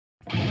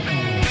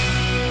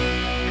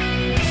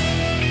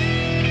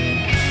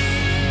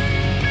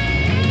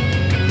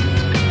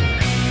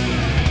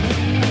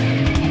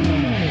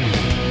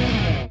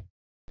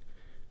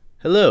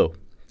Hello!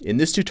 In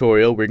this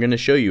tutorial, we're going to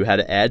show you how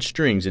to add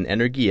strings in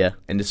Energia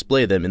and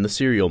display them in the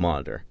serial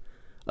monitor.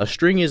 A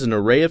string is an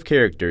array of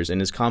characters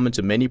and is common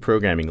to many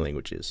programming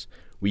languages.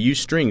 We use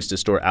strings to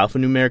store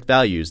alphanumeric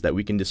values that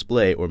we can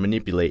display or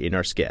manipulate in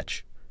our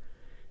sketch.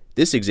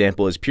 This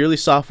example is purely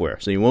software,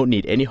 so you won't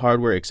need any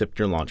hardware except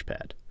your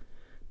Launchpad.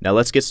 Now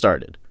let's get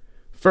started.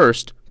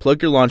 First,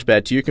 plug your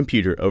Launchpad to your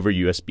computer over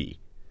USB.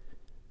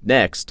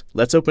 Next,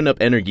 let's open up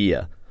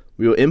Energia.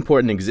 We will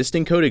import an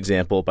existing code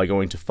example by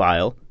going to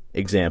File,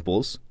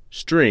 Examples,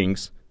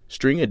 Strings,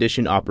 String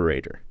Addition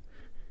Operator.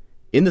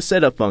 In the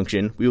setup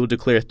function, we will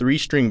declare three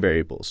string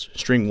variables,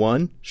 string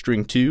 1,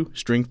 string 2,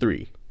 string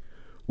 3.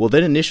 We'll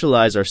then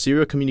initialize our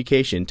serial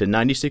communication to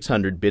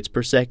 9600 bits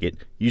per second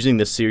using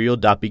the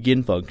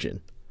serial.begin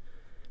function.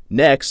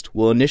 Next,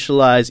 we'll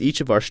initialize each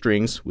of our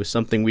strings with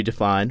something we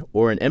define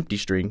or an empty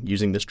string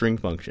using the string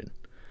function.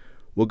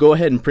 We'll go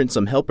ahead and print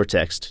some helper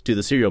text to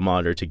the serial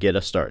monitor to get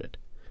us started.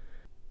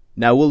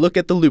 Now we'll look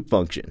at the loop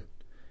function.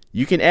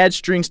 You can add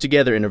strings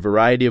together in a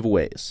variety of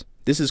ways.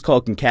 This is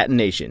called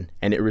concatenation,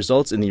 and it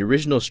results in the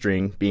original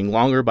string being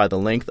longer by the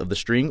length of the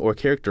string or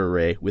character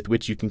array with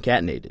which you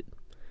concatenate it.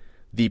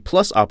 The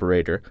plus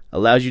operator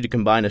allows you to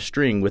combine a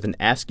string with an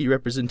ASCII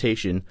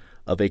representation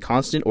of a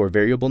constant or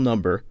variable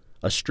number,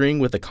 a string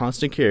with a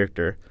constant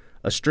character,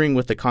 a string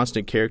with a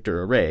constant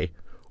character array,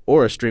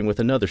 or a string with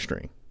another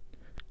string.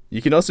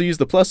 You can also use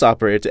the plus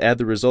operator to add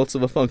the results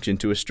of a function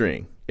to a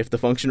string, if the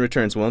function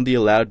returns one of the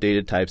allowed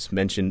data types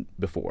mentioned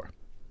before.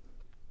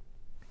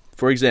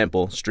 For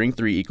example, string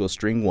 3 equals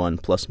string 1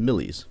 plus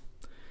millis.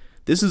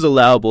 This is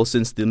allowable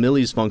since the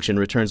millis function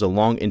returns a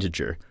long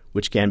integer,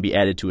 which can be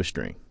added to a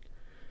string.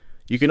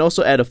 You can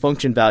also add a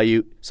function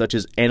value such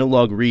as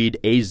analog read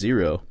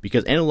A0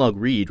 because analog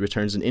read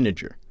returns an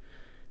integer.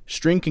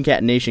 String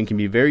concatenation can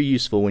be very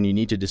useful when you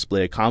need to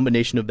display a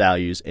combination of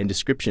values and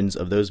descriptions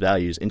of those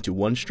values into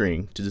one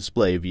string to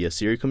display via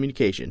serial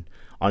communication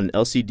on an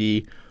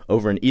LCD,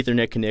 over an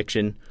Ethernet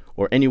connection,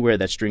 or anywhere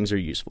that strings are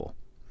useful.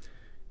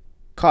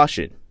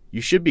 Caution: you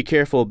should be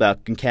careful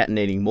about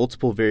concatenating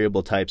multiple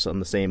variable types on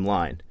the same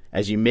line,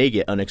 as you may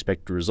get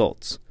unexpected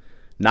results.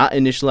 Not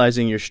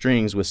initializing your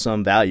strings with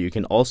some value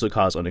can also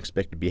cause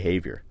unexpected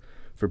behavior.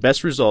 For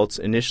best results,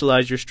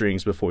 initialize your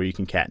strings before you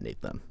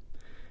concatenate them.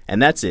 And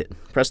that's it.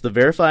 Press the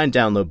Verify and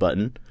Download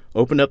button,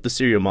 open up the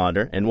serial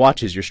monitor, and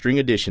watch as your string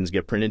additions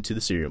get printed to the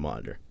serial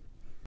monitor.